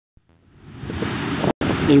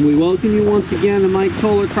And we welcome you once again to Mike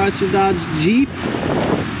Toler Chrysler Dodge Jeep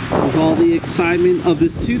with all the excitement of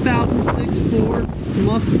this 2006 Ford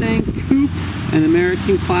Mustang Coupe, an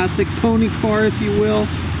American classic pony car, if you will.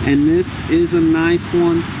 And this is a nice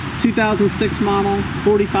one. 2006 model,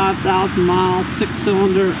 45,000 miles,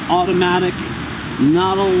 6-cylinder automatic.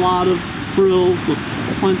 Not a lot of frills, but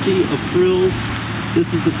plenty of frills. This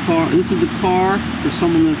is the car. This is the car for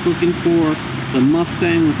someone that's looking for the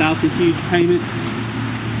Mustang without the huge payment.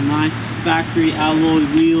 Nice factory alloy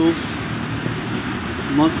wheels.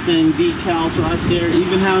 Mustang decals right there.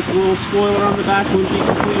 Even has a little spoiler on the back. Wouldn't be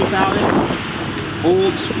complete without it.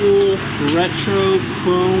 Old school retro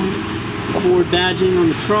chrome Ford badging on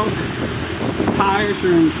the trunk. Tires are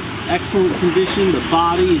in excellent condition. The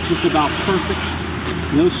body is just about perfect.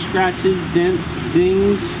 No scratches, dents,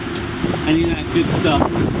 dings, any of that good stuff.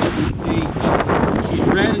 She's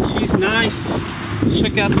red and she's nice. Let's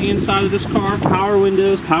check out the inside of this car. Power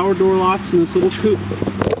windows, power door locks in this little coupe.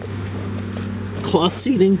 Cloth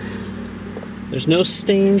seating. There's no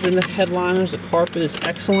stains in the headliners. The carpet is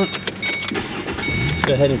excellent. Let's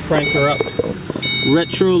go ahead and crank her up.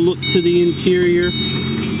 Retro look to the interior.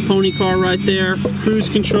 Pony car right there. Cruise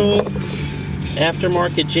control.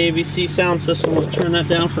 Aftermarket JVC sound system. Let's turn that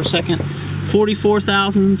down for a second.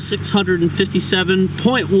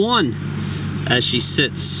 44,657.1 as she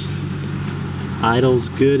sits. Idle's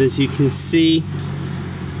good, as you can see.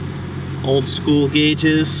 Old school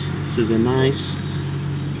gauges. This is a nice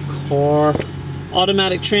car.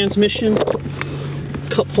 Automatic transmission.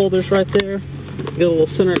 Cup holders right there. Get a little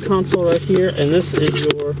center console right here, and this is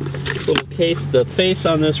your little case. The face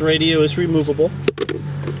on this radio is removable.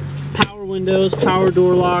 Power windows, power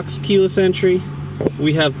door locks, keyless entry.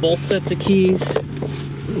 We have both sets of keys,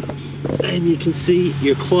 and you can see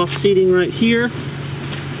your cloth seating right here.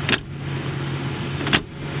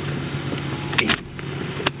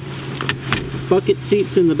 Bucket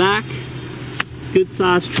seats in the back. Good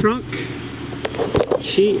sized trunk.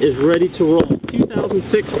 She is ready to roll.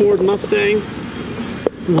 2006 Ford Mustang.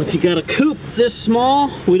 Well, if you got a coupe this small,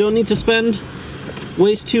 we don't need to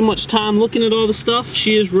waste too much time looking at all the stuff.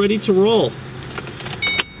 She is ready to roll.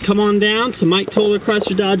 Come on down to Mike Toler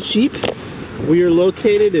Chrysler Dodge Jeep. We are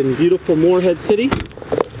located in beautiful Morehead City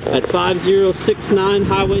at 5069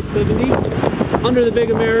 Highway 70 under the big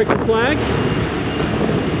American flag.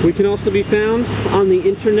 We can also be found on the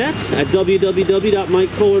internet at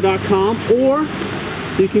www.miketoler.com, or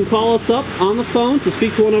you can call us up on the phone to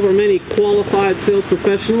speak to one of our many qualified sales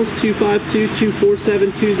professionals,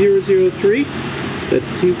 252-247-2003. That's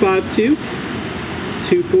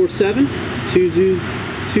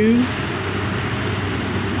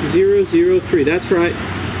 252-247-2003. That's right.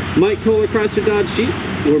 Mike Toler Chrysler Dodge Jeep,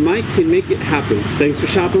 where Mike can make it happen. Thanks for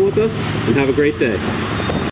shopping with us, and have a great day.